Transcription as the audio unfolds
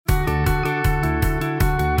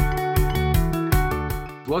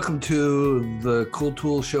Welcome to the Cool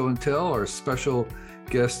Tool Show and Tell. Our special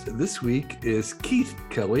guest this week is Keith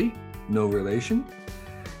Kelley, no relation.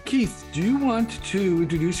 Keith, do you want to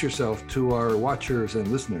introduce yourself to our watchers and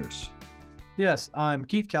listeners? Yes, I'm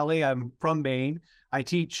Keith Kelley. I'm from Maine. I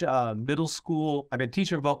teach middle school. I've been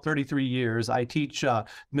teaching for about 33 years. I teach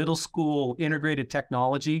middle school integrated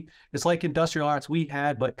technology. It's like industrial arts we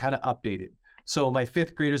had, but kind of updated. So my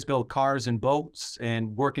fifth graders build cars and boats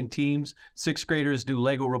and work in teams. Sixth graders do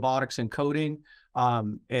Lego robotics and coding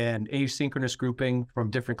and asynchronous grouping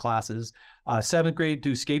from different classes. Seventh grade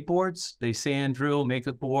do skateboards. They sand drill, make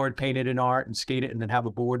a board, paint it in art, and skate it, and then have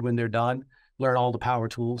a board when they're done. Learn all the power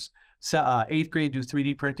tools. Eighth grade do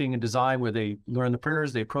 3D printing and design, where they learn the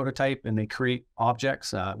printers, they prototype, and they create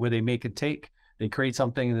objects where they make and take. They create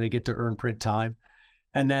something and they get to earn print time.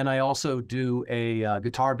 And then I also do a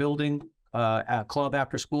guitar building at club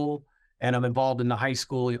after school, and I'm involved in the high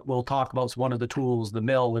school. We'll talk about one of the tools, the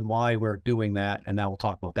mill, and why we're doing that. And now we'll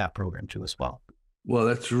talk about that program too as well. Well,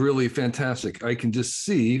 that's really fantastic. I can just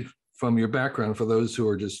see from your background, for those who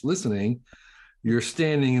are just listening, you're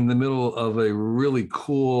standing in the middle of a really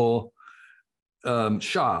cool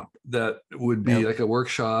shop that would be like a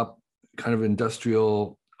workshop, kind of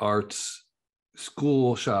industrial arts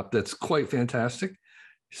school shop that's quite fantastic,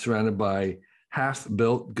 surrounded by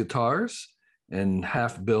half-built guitars and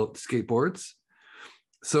half-built skateboards.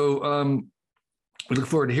 So we look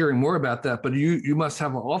forward to hearing more about that, but you must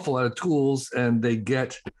have an awful lot of tools, and they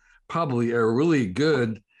get probably a really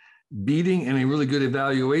good beating and a really good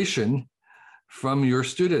evaluation from your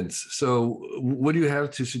students. So what do you have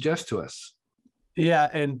to suggest to us? Yeah,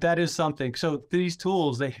 and that is something. So these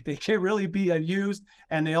tools, they can really be used,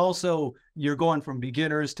 and they also, you're going from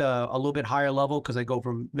beginners to a little bit higher level, because I go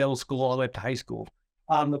from middle school all the way up to high school.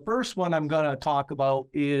 The first one I'm going to talk about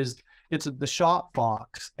is it's the shop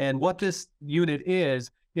box. And what this unit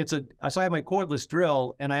is, so I have my cordless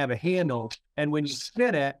drill and I have a handle, and when you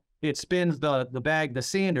spin it, it spins the bag, the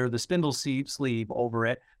sander, the spindle sleeve over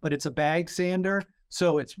it, but it's a bag sander.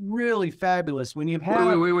 So it's really fabulous when you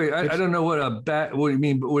have. Wait. I don't know what what do you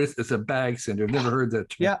mean? It's a bag sander. I've never heard that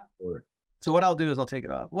term before. So what I'll do is I'll take it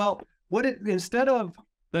off. Well, instead of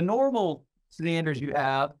the normal sanders you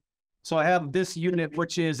have, so I have this unit,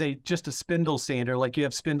 which is just a spindle sander. Like you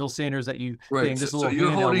have spindle sanders that you right. So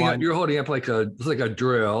you're holding up like a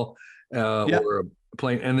drill or a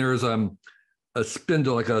plane, and there's a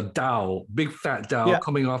spindle, like a dowel, big fat dowel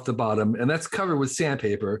coming off the bottom, and that's covered with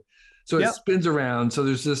sandpaper. So it spins around. So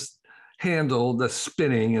there's this handle that's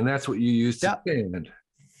spinning, and that's what you use to spin.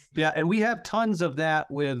 Yeah, and we have tons of that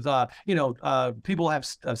with, people have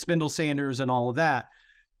spindle sanders and all of that.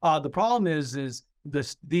 The problem is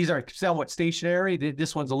these are somewhat stationary.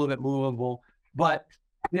 This one's a little bit movable, but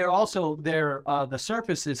the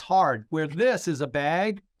surface is hard, where this is a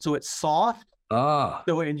bag, so it's soft.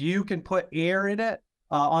 So, and you can put air in it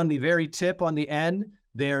on the very tip, on the end.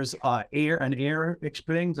 There's an air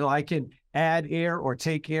expanding, so I can add air or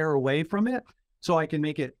take air away from it. So I can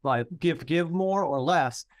make it like give more or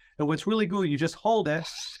less. And what's really cool, you just hold it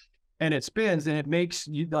and it spins and it makes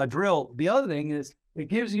you drill. The other thing is it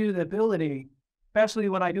gives you the ability, especially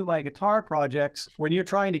when I do my guitar projects, when you're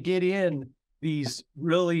trying to get in these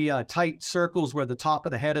really tight circles where the top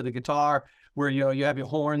of the head of the guitar, where you have your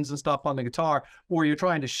horns and stuff on the guitar, or you're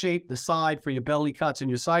trying to shape the side for your belly cuts and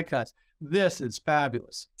your side cuts. This is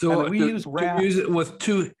fabulous. So we use it with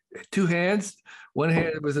two hands. One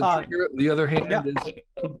hand was a trigger, the other hand is.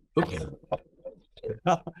 Oops.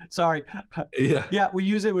 Sorry. Yeah, we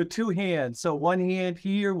use it with two hands. So one hand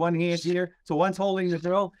here, one hand here. So one's holding the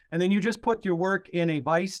drill, and then you just put your work in a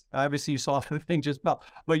vise. Obviously, you saw the thing just fell,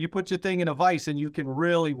 but you put your thing in a vise, and you can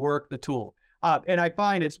really work the tool. And I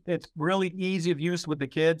find it's really easy of use with the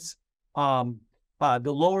kids.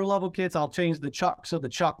 The lower level kids, I'll change the chuck, so the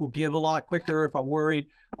chuck will give a lot quicker if I'm worried.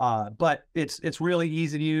 But it's really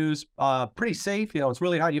easy to use, pretty safe. It's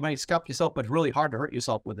really hard. You might scuff yourself, but it's really hard to hurt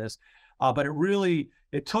yourself with this. But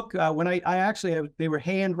it took when I actually they were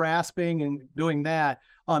hand rasping and doing that.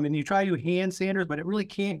 And you try to do hand sanders, but it really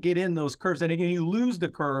can't get in those curves. And again, you lose the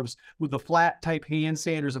curves with the flat type hand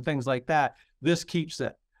sanders and things like that. This keeps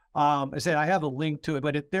it. I said I have a link to it,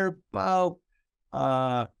 but they're about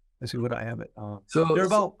let's see what I have it. So they're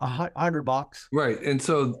about $100. Right. And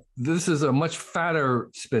so this is a much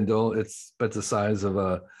fatter spindle. It's about the size of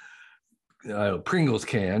a Pringles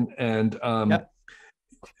can. And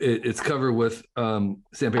it's covered with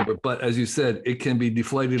sandpaper. But as you said, it can be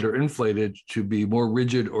deflated or inflated to be more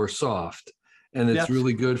rigid or soft. And it's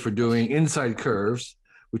really good for doing inside curves,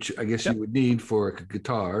 which I guess you would need for a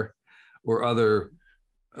guitar or other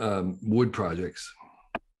wood projects.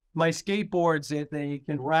 my skateboards, they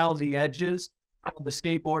can round the edges of the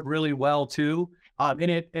skateboard really well too. And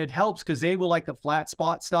it helps because they will like the flat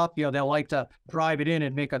spot stuff. You know, they'll like to drive it in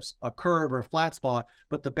and make a curve or a flat spot,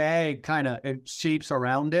 but the bag kind of shapes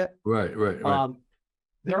around it. Right.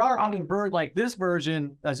 There are other like this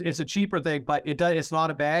version, it's a cheaper thing, but it's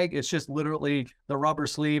not a bag. It's just literally the rubber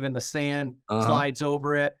sleeve and the sand slides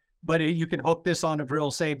over it. But you can hook this on a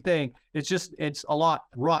drill, same thing. It's a lot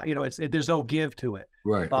raw, you know, there's no give to it.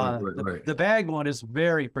 Right. The bag one is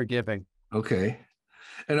very forgiving. Okay.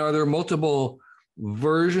 And are there multiple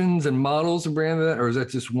versions and models and brand of that, or is that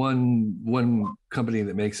just one company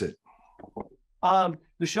that makes it?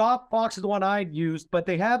 The shop box is the one I used, but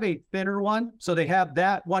they have a thinner one. So they have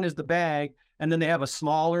that one is the bag, and then they have a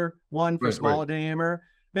smaller one for smaller diameter.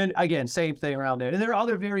 Then again, same thing around there. And there are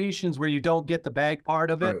other variations where you don't get the bag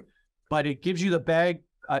part of it, but it gives you the bag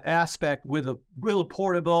aspect with a real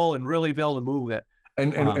portable and really be able to move it.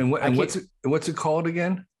 And what's it called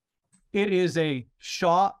again? It is a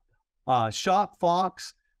Shop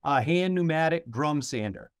Fox hand pneumatic drum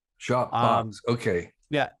sander. Shop Fox. Okay.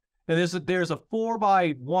 Yeah. And there's a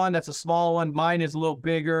 4x1. That's a small one. Mine is a little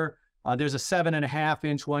bigger. There's a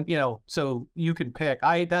 7.5-inch one, you know, so you can pick.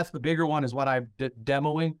 That's the bigger one is what I'm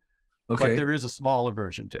demoing. Okay. But there is a smaller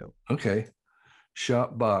version too. Okay.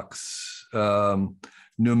 Shop Box.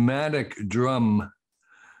 Pneumatic drum.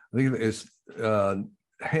 I think it's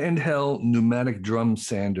handheld pneumatic drum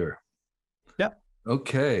sander. Yep.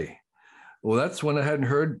 Okay. Well, that's one I hadn't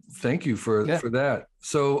heard. Thank you for that.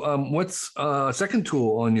 So what's a second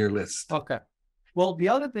tool on your list? Okay. Well, the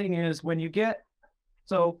other thing is when you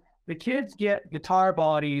so the kids get guitar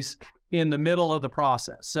bodies in the middle of the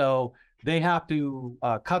process. So they have to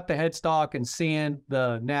cut the headstock and sand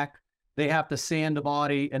the neck. They have to sand the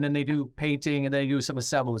body, and then they do painting, and they do some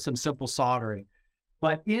assembly, some simple soldering.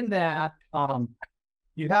 But in that,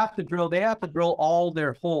 they have to drill all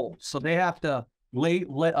their holes. So they have to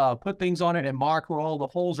put things on it and mark where all the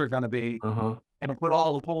holes are going to be, and put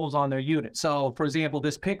all the holes on their unit. So, for example,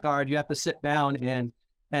 this pick guard, you have to sit down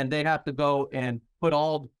and they have to go and put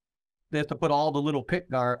all the little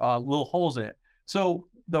pick guard little holes in it. So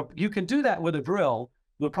you can do that with a drill.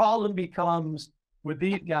 The problem becomes with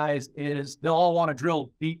these guys is they'll all want to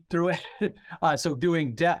drill deep through it. So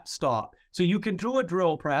doing depth stop. So you can do a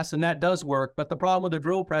drill press, and that does work. But the problem with the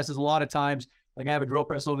drill press is a lot of times, like I have a drill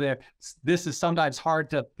press over there, this is sometimes hard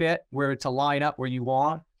to fit to line up where you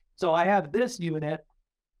want. So I have this unit,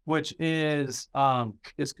 which is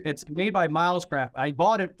it's made by Milescraft. I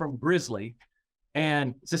bought it from Grizzly,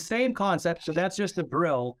 and it's the same concept. So that's just a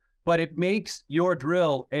drill, but it makes your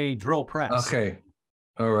drill a drill press. Okay.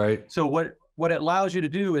 All right. So what it allows you to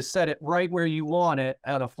do is set it right where you want it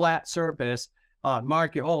on a flat surface,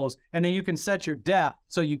 mark your holes, and then you can set your depth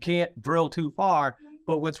so you can't drill too far.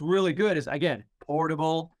 But what's really good is, again,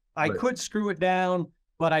 portable. I could screw it down,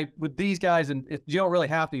 but with these guys, and you don't really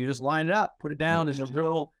have to. You just line it up, put it down, and just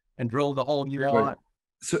drill the hole you want.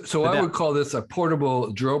 So I would call this a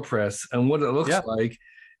portable drill press, and what it looks like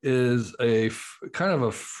is a kind of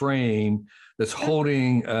a frame that's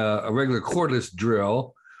holding a regular cordless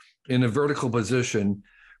drill in a vertical position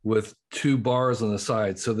with two bars on the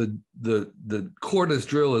side. So the cordless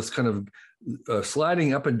drill is kind of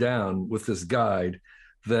sliding up and down with this guide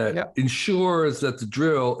that ensures that the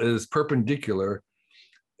drill is perpendicular.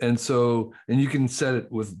 And you can set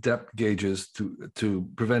it with depth gauges to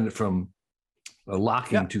prevent it from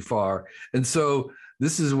locking too far. And so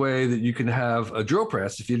this is a way that you can have a drill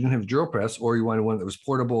press. If you didn't have a drill press, or you wanted one that was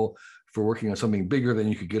portable for working on something bigger, then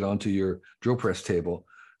you could get onto your drill press table.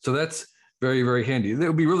 So that's very, very handy. It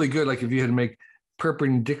would be really good, like if you had to make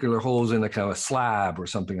perpendicular holes in a kind of a slab or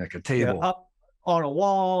something, like a table. Up on a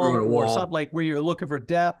wall or something, like where you're looking for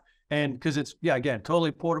depth. And because it's, again,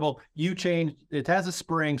 totally portable. It has a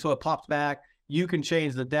spring, so it pops back. You can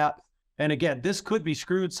change the depth. And again, this could be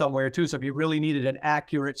screwed somewhere too. So if you really needed an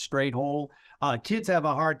accurate straight hole, kids have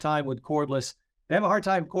a hard time with cordless. They have a hard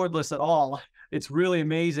time cordless at all. It's really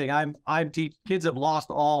amazing. Kids have lost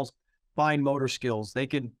all fine motor skills. They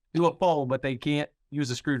can do a phone, but they can't use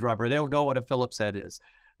a screwdriver. They don't know what a Phillips head is.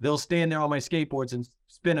 They'll stand there on my skateboards and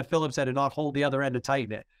spin a Phillips head and not hold the other end to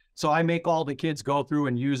tighten it. So I make all the kids go through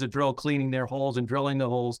and use a drill, cleaning their holes and drilling the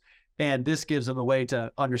holes. And this gives them a way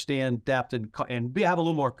to understand depth and have a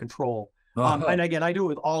little more control. And again, I do it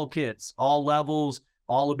with all kids, all levels,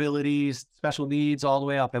 all abilities, special needs, all the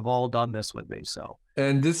way up, have all done this with me. So.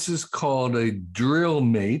 And this is called a Drill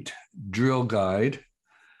Mate drill guide.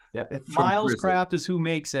 Milescraft is who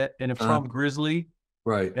makes it, and it's from Grizzly.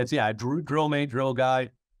 Right. It's Drill Mate drill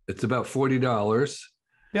guide. It's about $40.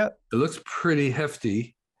 Yep. It looks pretty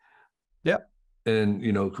hefty. Yep. and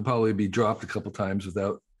could probably be dropped a couple times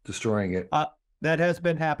without destroying it. That has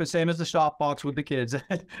been happened. Same as the shop box with the kids.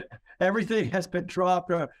 Everything has been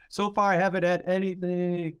dropped. So far, I haven't had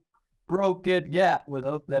anything broken yet with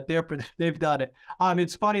that they've done it.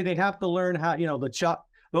 It's funny. They have to learn how, the chuck.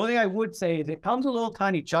 The only thing I would say is it comes a little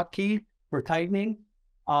tiny chuck key for tightening.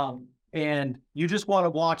 And you just want to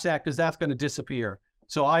watch that because that's going to disappear.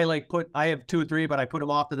 So I have 2 or 3, but I put them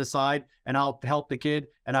off to the side and I'll help the kid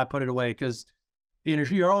and I put it away because in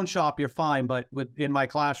your own shop, you're fine. But in my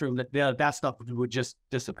classroom, that stuff would just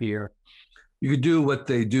disappear. You could do what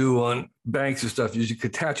they do on banks or stuff. You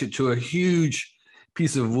could attach it to a huge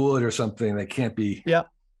piece of wood or something that can't be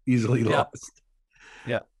easily lost.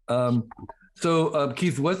 Yeah. So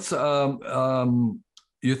Keith, what's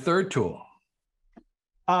your third tool?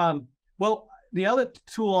 Well, the other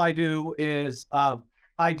tool I do is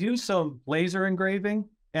I do some laser engraving,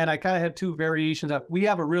 and I kind of have 2 variations. We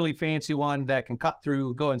have a really fancy one that can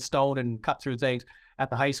go in stone and cut through things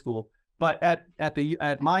at the high school. But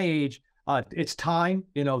at my age, it's time,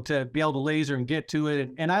 to be able to laser and get to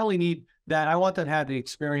it. And I only need that. I want them to have the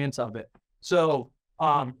experience of it. So,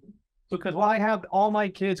 because when I have all my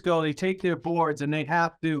kids go, they take their boards and they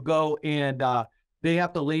have to go and they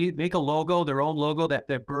have to make a logo, their own logo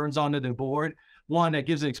that burns onto the board. One that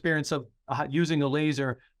gives the experience of using a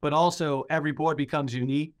laser, but also every board becomes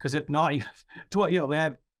unique. Because if not, they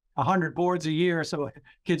have 100 boards a year, so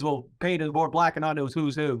kids will paint the board black and not know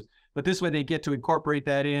who's who. But this way they get to incorporate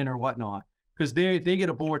that in or whatnot. Because they get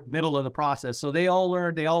a board middle of the process. So they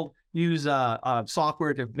all use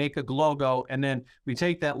software to make a logo, and then we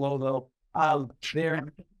take that logo.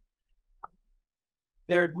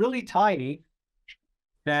 They're really tiny.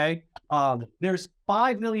 Okay. There's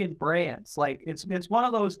 5 million brands. Like it's one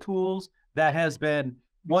of those tools that has been,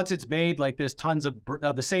 once it's made, like there's tons of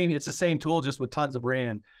it's the same tool, just with tons of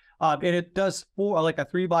brand. And it does like a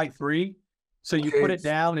 3x3. So you put it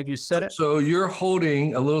down and you set it. So you're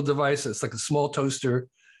holding a little device that's like a small toaster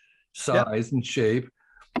size and shape.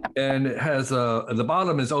 And it has the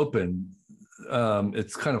bottom is open.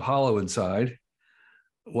 It's kind of hollow inside.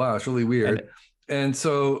 Wow, it's really weird. And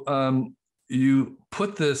so you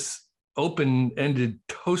put this open-ended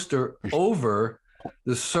toaster over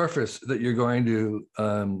the surface that you're going to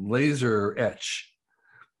laser etch,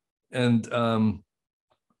 and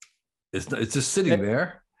it's just sitting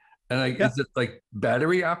there. And is it like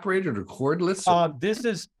battery operated or cordless? This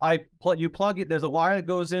is you plug it. There's a wire that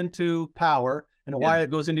goes into power and a wire that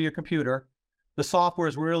goes into your computer. The software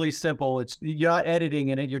is really simple. You're not editing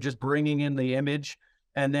in it. You're just bringing in the image,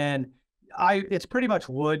 and then it's pretty much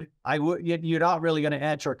wood. You're not really going to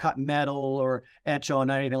etch or cut metal or etch on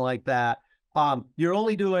anything like that. You're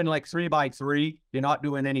only doing like 3x3. You're not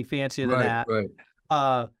doing any fancier than that. Right.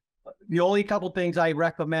 The only couple things I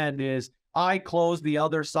recommend is I close the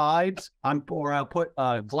other sides. Or I'll put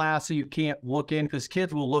glass so you can't look in, because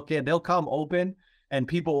kids will look in. They'll come open and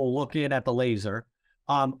people will look in at the laser.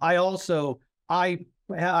 I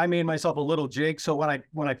made myself a little jig, so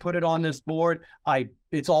when I put it on this board,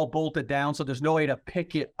 it's all bolted down, so there's no way to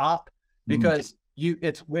pick it up because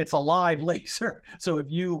it's a live laser. So if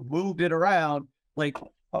you moved it around,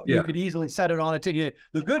 you could easily set it on a table.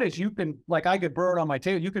 The good is you can, I could burn on my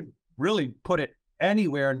table. You could really put it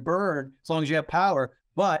anywhere and burn as long as you have power,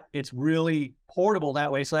 but it's really portable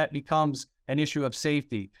that way. So that becomes an issue of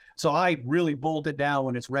safety. So I really bolt it down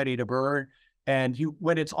when it's ready to burn. And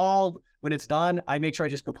when it's done, I make sure I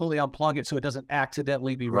just completely unplug it so it doesn't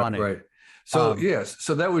accidentally be running. Right. So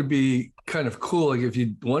so that would be kind of cool. Like if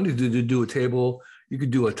you wanted to do a table, you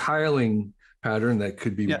could do a tiling pattern that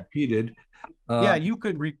could be repeated. You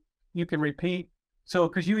can repeat. So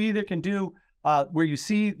because you either can do where you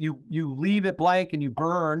leave it blank and you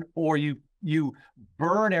burn, or you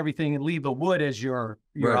burn everything and leave the wood as your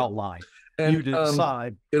outline. And you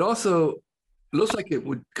decide. It also looks like it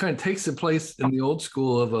would kind of takes the place in the old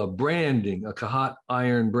school of a branding, a Kahat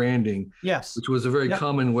iron branding. Yes. Which was a very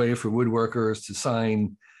common way for woodworkers to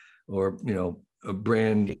sign or, a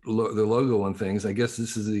brand, the logo on things. I guess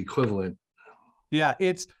this is the equivalent. Yeah,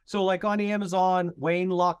 it's so like on Amazon, Wayne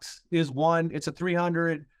Lux is one. It's a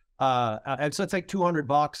 300. It's like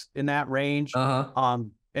 $200 in that range.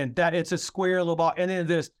 And that it's a square little box. And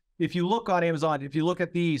then if you look on Amazon, if you look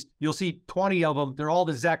at these, you'll see 20 of them. They're all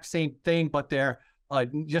the exact same thing, but they're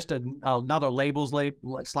just another labels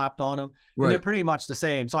slapped on them. Right. And they're pretty much the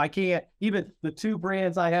same. So I can't, even the 2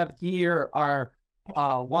 brands I have here are,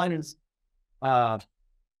 one is My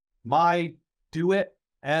Do It,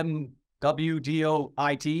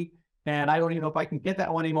 MWDOIT. And I don't even know if I can get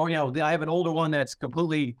that one anymore. I have an older one that's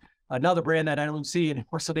completely another brand that I don't see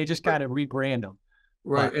anymore. So they just kind of rebrand them.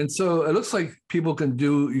 Right. But And so it looks like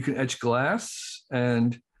you can etch glass,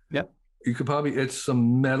 and yep, you could probably etch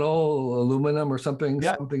some metal, aluminum or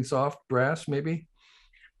yep, something soft, brass maybe.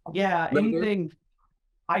 yeah, Leather. anything.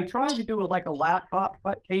 I tried to do it like a laptop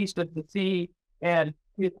case to see, and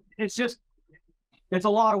it's just it's a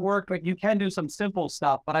lot of work, but you can do some simple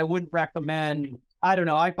stuff, but I wouldn't recommend, I don't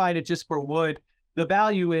know, I find it just for wood. The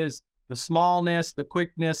value is the smallness, the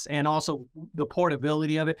quickness, and also the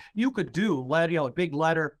portability of it. You could do big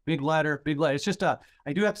letter, big letter, big letter. It's just I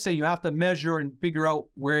do have to say, you have to measure and figure out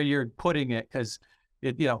where you're putting it, because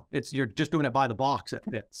you're just doing it by the box it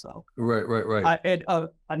fits. So Right. and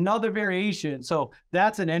another variation. So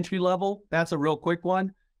that's an entry level. That's a real quick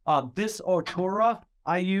one. This Ortura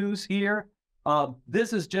I use here,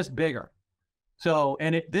 this is just bigger. So,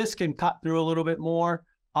 and this can cut through a little bit more.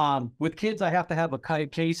 With kids, I have to have a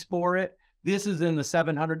case for it. This is in the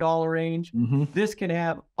 $700 range. Mm-hmm. This can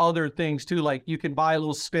have other things too. Like you can buy a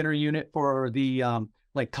little spinner unit for the,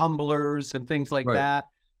 like tumblers and things like Right. that.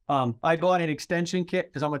 I bought an extension kit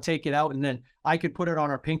because I'm going to take it out, and then I could put it on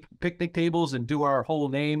our picnic tables and do our whole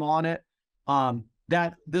name on it.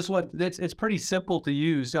 It's pretty simple to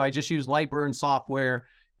use. So I just use Lightburn software,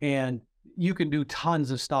 and you can do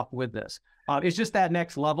tons of stuff with this. It's just that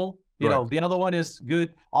next level. The other one is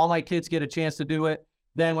good. All my kids get a chance to do it.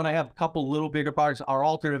 Then when I have a couple little bigger parts, our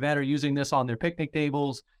alternate event are using this on their picnic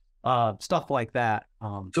tables, stuff like that.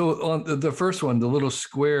 So on the first one, the little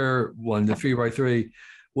square one, the 3x3,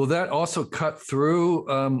 will that also cut through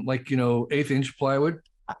like 1/8-inch plywood?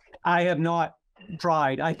 I have not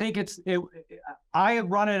tried. I think I have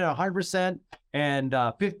run it at 100% and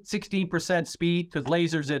 16% speed, because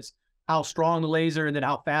lasers, it's how strong the laser and then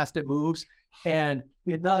how fast it moves. And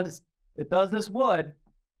it does this wood,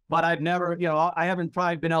 but I've never, I haven't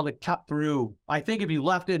been able to cut through. I think if you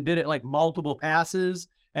left it and did it like multiple passes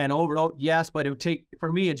and over, yes, but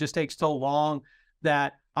for me, it just takes so long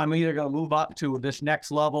that I'm either going to move up to this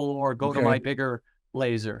next level or go to my bigger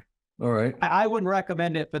laser. All right. I wouldn't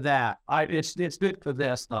recommend it for that. It's good for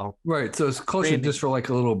this though. Right. So it's closer just for like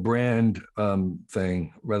a little brand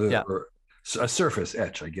thing rather than a surface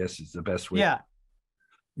etch, I guess is the best way. Yeah.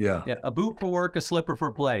 Yeah. Yeah. A boot for work, a slipper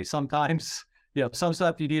for play. Sometimes, some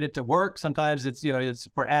stuff you need it to work. Sometimes it's, it's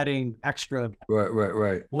for adding extra.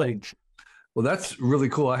 Right. Link. Well, that's really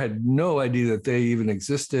cool. I had no idea that they even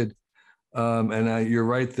existed. And you're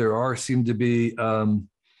right. There seem to be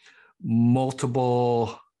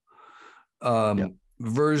multiple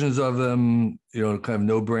versions of them, kind of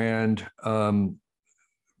no brand. And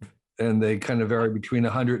they kind of vary between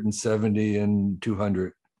 170 and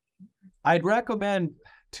 200. I'd recommend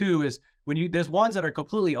too, is there's ones that are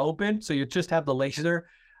completely open. So you just have the laser.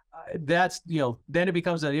 That's, then it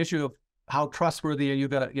becomes an issue of how trustworthy you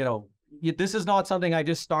got to, this is not something I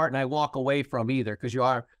just start and I walk away from either, because you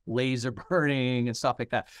are laser burning and stuff like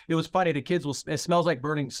that. It was funny. The kids it smells like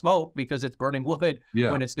burning smoke because it's burning wood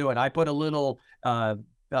when it's doing. I put a little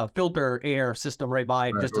filter air system right by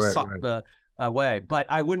it just to suck the away, but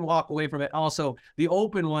I wouldn't walk away from it. Also, the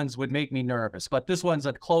open ones would make me nervous, but this one's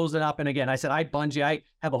a closing up. And again, I said, bungee, I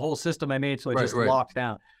have a whole system I made so it just locks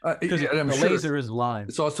down. Because the laser is live.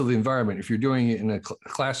 It's also the environment. If you're doing it in a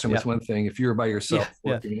classroom, it's one thing. If you're by yourself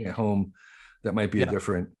working at home, that might be a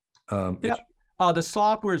different. The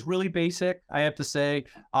software is really basic, I have to say.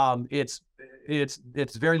 It's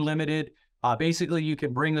very limited. Basically, you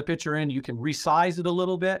can bring the picture in, you can resize it a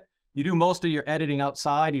little bit. You do most of your editing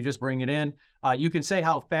outside. You just bring it in. You can say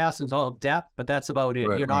how fast and how depth, but that's about it.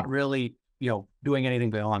 You're not really, doing anything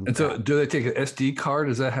beyond. And so, do they take an SD card?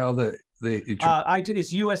 Is that how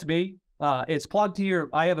it's USB. It's plugged to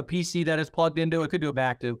I have a PC that is plugged into. It could do it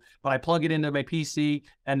back to, but I plug it into my PC,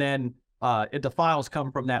 and then the files come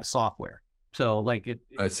from that software. So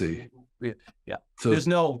I see. Yeah. So there's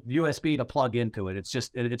no USB to plug into it. It's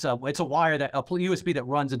just it's a wire a USB that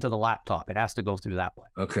runs into the laptop. It has to go through that way.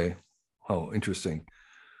 Okay. Oh, interesting.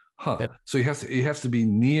 Huh. Yeah. So you have to be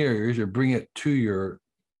near. You bring it to your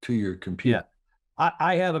computer. Yeah.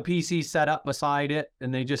 I have a PC set up beside it,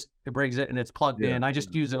 and it brings it and it's plugged in. I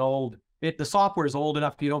just use the software is old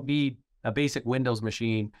enough. You don't need a basic Windows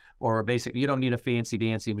machine or you don't need a fancy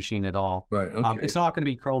dancy machine at all. Right. Okay. It's not going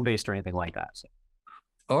to be Chrome based or anything like that. So.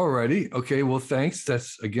 All righty. Okay. Well, thanks.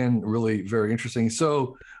 That's again really very interesting.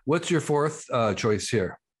 So, what's your fourth choice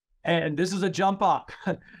here? And this is a jump up.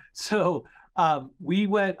 So I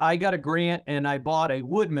got a grant and I bought a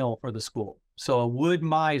wood mill for the school. So a Wood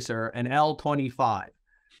Miser, an L25.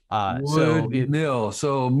 Mill.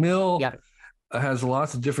 So mill has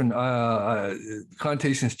lots of different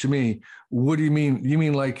connotations to me. What do you mean? You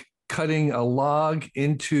mean like cutting a log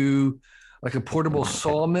into like a portable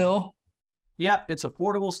sawmill? Yeah, it's a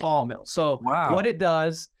portable sawmill. So what Wow. it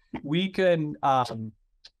does, we can,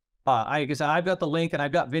 I guess I've got the link and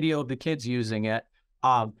I've got video of the kids using it.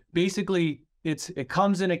 Basically, it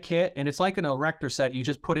comes in a kit and it's like an erector set. You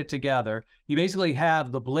just put it together. You basically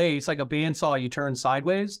have the blade. It's like a bandsaw you turn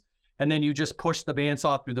sideways, and then you just push the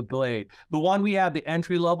bandsaw through the blade. The one we have, the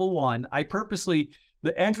entry level one,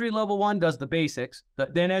 the entry level one does the basics.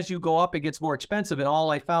 Then as you go up, it gets more expensive. And all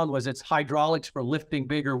I found was it's hydraulics for lifting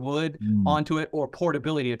bigger wood Mm. onto it, or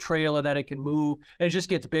portability, a trailer that it can move. And it just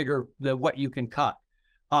gets bigger than what you can cut.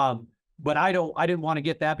 But I didn't want to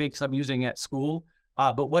get that big because I'm using it at school.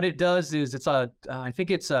 But what it does is I think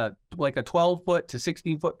it's like a 12-foot to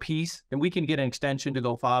 16-foot piece, and we can get an extension to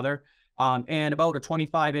go farther, and about a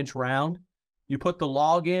 25-inch round. You put the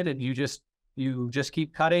log in, and you just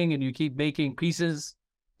keep cutting, and you keep making pieces.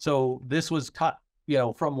 So this was cut,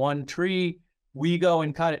 from one tree. We go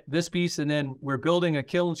and cut this piece, and then we're building a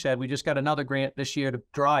kiln shed. We just got another grant this year to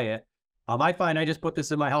dry it. I find I just put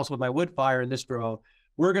this in my house with my wood fire in this drove.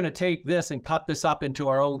 We're going to take this and cut this up into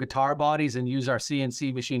our own guitar bodies and use our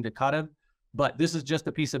CNC machine to cut them. But this is just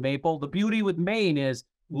a piece of maple. The beauty with Maine is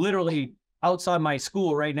literally outside my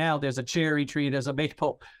school right now, there's a cherry tree, there's a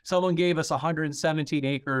maple. Someone gave us 117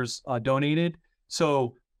 acres donated.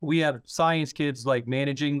 So we have science kids like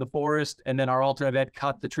managing the forest, and then our alternate ed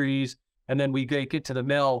cut the trees, and then we get to the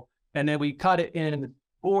mill, and then we cut it in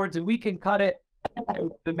boards, and we can cut it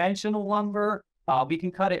dimensional lumber. We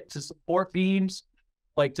can cut it to support beams,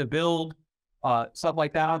 like to build stuff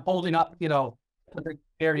like that. I'm holding up, the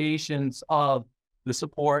variations of the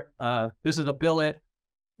support. This is a billet.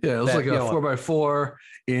 Yeah, it was like a 4x4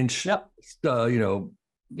 inch, Yep.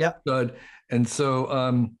 Yep. stud. And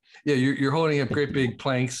so, you're holding up great big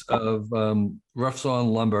planks of rough sawn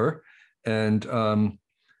lumber, and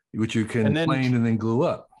which you can plane and then glue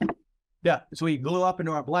up. Yeah, so we glue up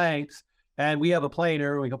into our blanks, and we have a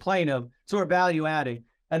planer. We can plane them, so we're value adding,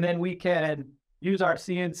 and then we can use our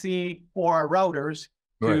CNC or our routers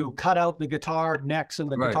to cut out the guitar necks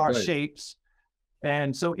and the guitar shapes.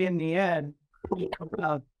 And so in the end, we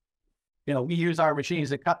use our machines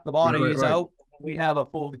to cut the bodies out. We have a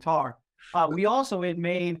full guitar. We also in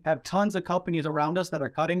Maine have tons of companies around us that are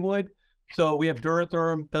cutting wood. So we have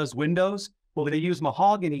Duratherm does windows. Well, they use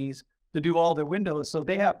mahoganies to do all their windows. So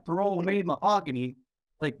they have throw-away mahogany,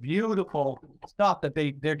 like beautiful stuff that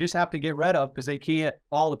they just have to get rid of because they can't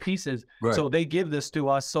all the pieces. So they give this to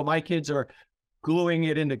us. So my kids are gluing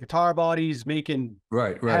it into guitar bodies, making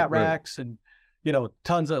hat racks, and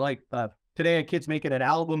tons of today a kid's making an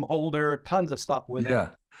album holder, tons of stuff with it.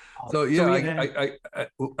 So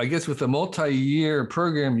I guess with a multi-year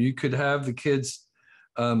program, you could have the kids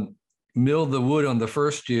mill the wood on the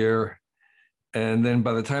first year, and then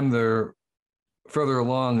by the time they're further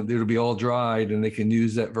along, it'll be all dried, and they can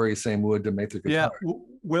use that very same wood to make the guitar. Yeah,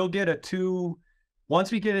 we'll get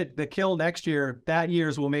once we get it the kiln next year, that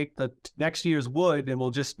year's we'll make the next year's wood, and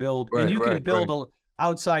we'll just build. And you can build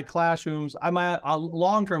outside classrooms. A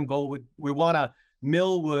long-term goal we want to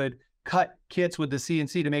mill wood, cut kits with the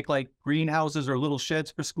CNC to make like greenhouses or little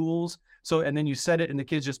sheds for schools. So, and then you set it and the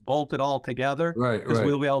kids just bolt it all together. Because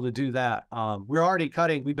we'll be able to do that. We're already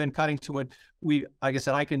cutting. We've been cutting to it. Like I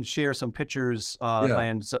said, I can share some pictures.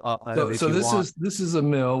 Plans. So this is a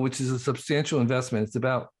mill, which is a substantial investment. It's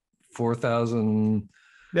about $4,000.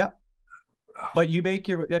 Yeah. But you make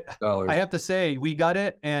dollars. I have to say, we got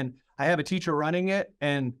it, and I have a teacher running it,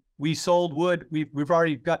 and we sold wood. We've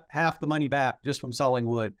already got half the money back just from selling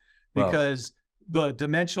wood, because the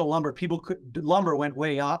dimensional lumber, lumber went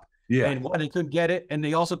way up. Yeah. And they couldn't get it. And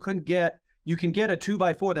they also couldn't get, you can get a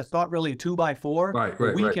 2x4 that's not really a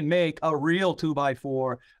 2x4. We can make a real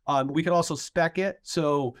 2x4. We could also spec it.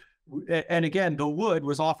 So, and again, the wood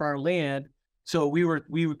was off our land. So we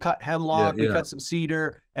would cut hemlock, we cut some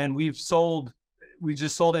cedar, and we just sold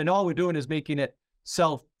it. And all we're doing is making it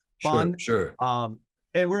self-fund. Sure.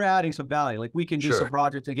 And we're adding some value. Like we can do some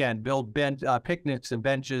projects again, build picnics and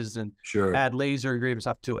benches, and add laser engraving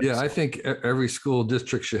stuff to it. Yeah, I think every school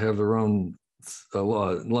district should have their own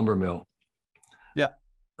lumber mill. Yeah.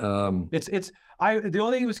 The only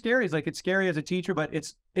thing that was scary is it's scary as a teacher, but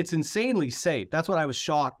it's insanely safe. That's what I was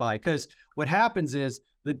shocked by, because what happens is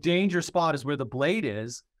the danger spot is where the blade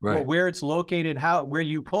is, or where it's located, where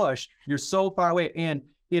you push, you're so far away. And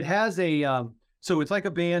it has so it's like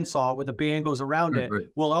a bandsaw where the band goes around it.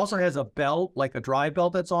 Well, it also has a belt, like a drive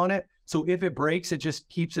belt that's on it. So if it breaks, it just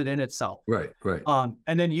keeps it in itself.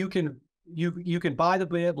 And then you can buy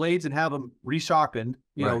the blades and have them resharpened,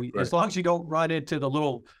 as long as you don't run into the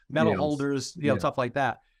little metal holders, stuff like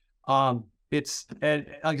that. it's, and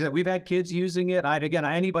like I said, we've had kids using it. Again,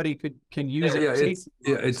 anybody can use Yeah, it.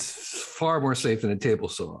 it's far more safe than a table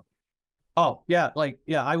saw. Oh yeah, like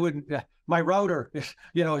yeah, I wouldn't. My router,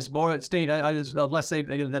 is more at state. I just less safe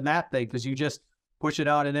than that thing because you just push it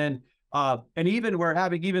out and then. And even we're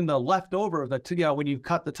having even the leftover of the when you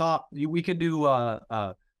cut the top, we can do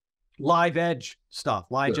live edge stuff,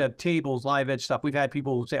 live edge tables, live edge stuff. We've had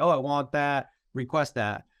people say, "Oh, I want that," request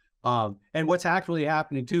that. And what's actually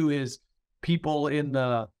happening too is people in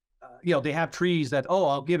the they have trees that, oh,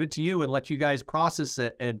 I'll give it to you and let you guys process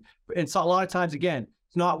it. And so a lot of times, again,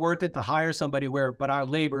 it's not worth it to hire somebody but our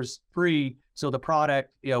labor's free. So the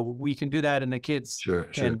product, we can do that and the kids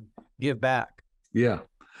can give back. Yeah.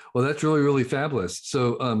 Well, that's really, really fabulous.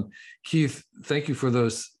 So, Keith, thank you for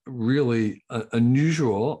those really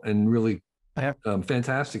unusual and really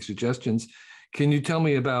fantastic suggestions. Can you tell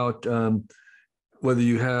me about whether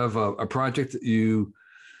you have a project that you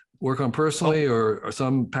work on personally or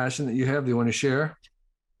some passion that you have that you want to share?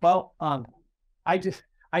 Well, I do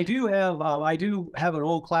have an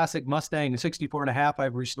old classic Mustang, a 64.5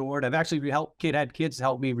 I've restored. I've actually had kids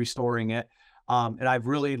help me restoring it. And I've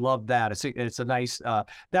really loved that. It's a nice,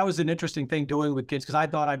 that was an interesting thing doing with kids because I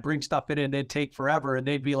thought I'd bring stuff in and they'd take forever and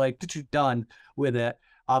they'd be like, done with it.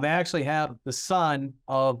 I actually have the son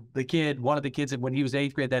of one of the kids when he was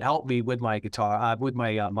 8th grade that helped me with my guitar, with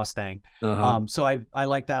my Mustang. So I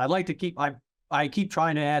like that. I like to I keep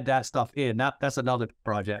trying to add that stuff in. That's another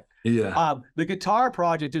project. Yeah. The guitar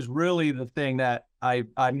project is really the thing that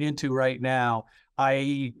I'm into right now.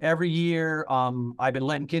 Every year, I've been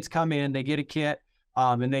letting kids come in, they get a kit,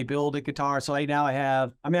 and they build a guitar. So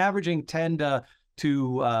I'm averaging 10 to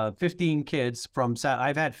 15 kids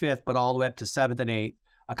I've had 5th, but all the way up to 7th and 8th,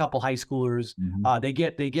 a couple high schoolers. They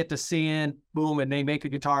get to sing, boom, and they make a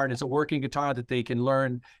guitar, and it's a working guitar that they can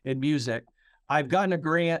learn in music. I've gotten a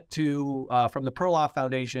grant from the Perloff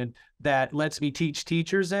Foundation that lets me teach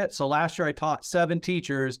teachers it. So last year I taught 7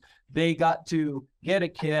 teachers. They got to get a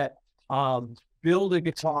kit, build a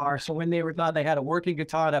guitar. So when they were done, they had a working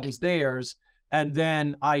guitar that was theirs. And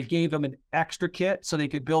then I gave them an extra kit so they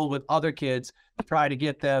could build with other kids to try to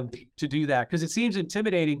get them to do that. Because it seems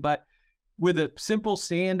intimidating, but with a simple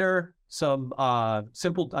sander, a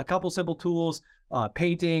couple simple tools,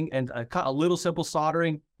 painting, and a little simple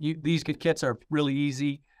soldering, these kits are really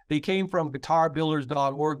easy. They came from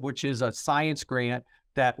guitarbuilders.org, which is a science grant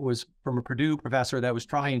that was from a Purdue professor that was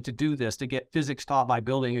trying to do this, to get physics taught by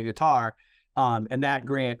building a guitar. And that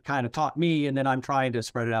grant kind of taught me, and then I'm trying to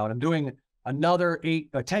spread it out. I'm doing another 8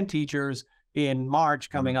 or 10 teachers in March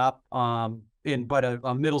coming up, but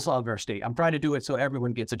a middle Southern state. I'm trying to do it so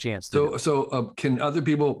everyone gets a chance to. So can other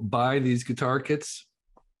people buy these guitar kits?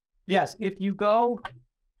 Yes, if you go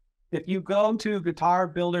to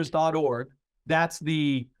guitarbuilders.org, that's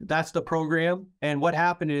the program. And what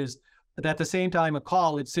happened is that at the same time, a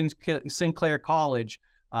college, Sinclair College,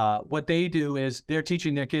 what they do is they're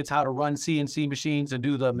teaching their kids how to run CNC machines and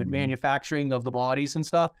do the manufacturing of the bodies and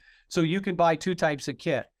stuff. So you can buy 2 types of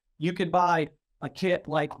kit. You can buy a kit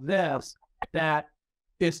like this that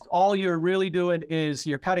is all you're really doing is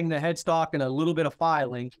you're cutting the headstock and a little bit of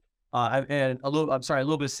filing, and a little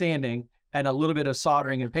bit of sanding and a little bit of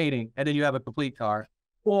soldering and painting, and then you have a complete car.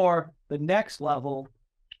 Or the next level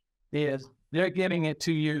is they're giving it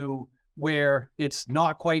to you where it's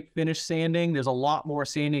not quite finished sanding. There's a lot more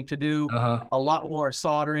sanding to do, a lot more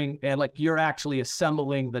soldering, and like you're actually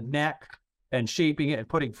assembling the neck and shaping it and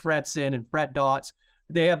putting frets in and fret dots.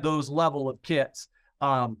 They have those level of kits.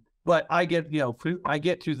 But I get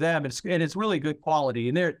through them, and it's really good quality,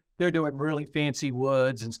 and they're doing really fancy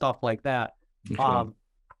woods and stuff like that. Okay.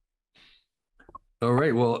 All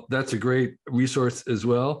right. Well, that's a great resource as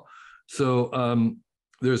well. So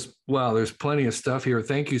there's plenty of stuff here.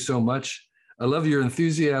 Thank you so much. I love your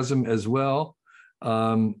enthusiasm as well.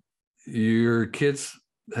 Your kids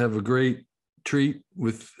have a great treat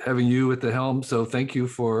with having you at the helm. So thank you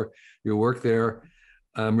for your work there.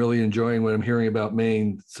 I'm really enjoying what I'm hearing about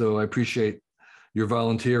Maine. So I appreciate your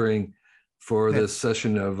volunteering for this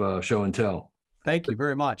session of Show and Tell. Thank you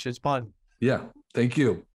very much. It's fun. Yeah, thank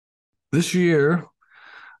you. This year,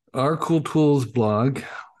 our Cool Tools blog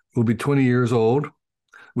will be 20 years old,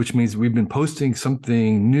 which means we've been posting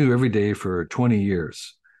something new every day for 20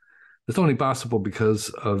 years. It's only possible because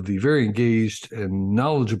of the very engaged and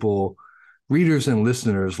knowledgeable readers and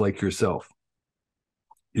listeners like yourself.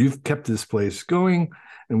 You've kept this place going,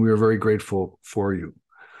 and we are very grateful for you.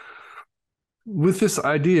 With this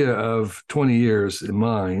idea of 20 years in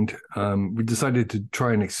mind, we decided to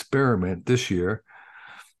try an experiment this year,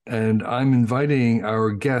 and I'm inviting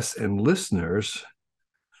our guests and listeners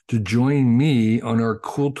to join me on our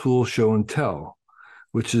Cool Tool Show and Tell,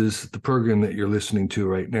 which is the program that you're listening to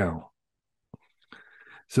right now.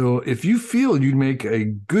 So if you feel you'd make a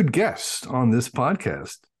good guest on this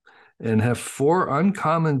podcast and have 4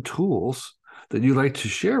 uncommon tools that you'd like to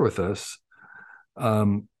share with us,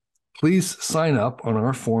 please sign up on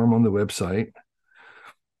our form on the website,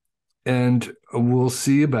 and we'll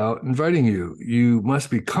see about inviting you. You must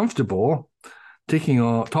be comfortable talking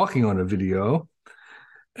on a video,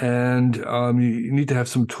 and you need to have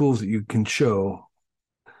some tools that you can show.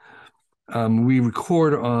 We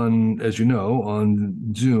record on, as you know,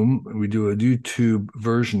 on Zoom. We do a YouTube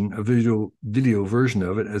version, a video version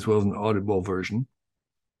of it, as well as an audible version.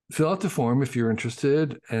 Fill out the form if you're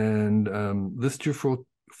interested, and list your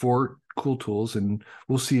 4 cool tools, and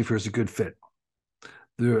we'll see if there's a good fit.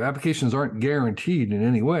 The applications aren't guaranteed in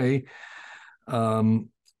any way, and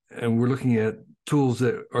we're looking at tools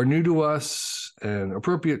that are new to us and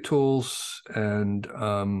appropriate tools, and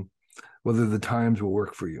whether the times will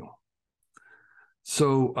work for you.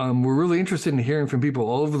 So we're really interested in hearing from people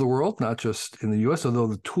all over the world, not just in the US, although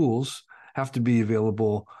the tools have to be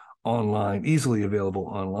available online, easily available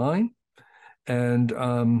online. And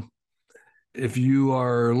if you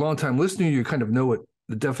are a longtime listener, you kind of know what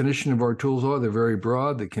the definition of our tools are. They're very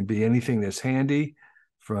broad. They can be anything that's handy,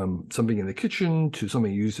 from something in the kitchen to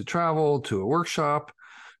something you use to travel, to a workshop,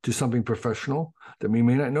 to something professional that we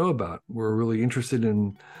may not know about. We're really interested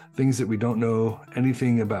in things that we don't know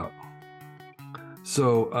anything about.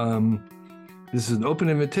 So this is an open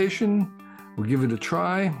invitation. We'll give it a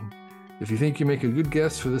try. If you think you make a good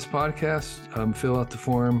guest for this podcast, fill out the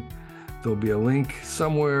form. There'll be a link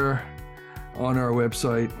somewhere on our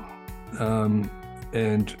website.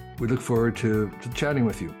 And we look forward to chatting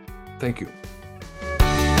with you. Thank you.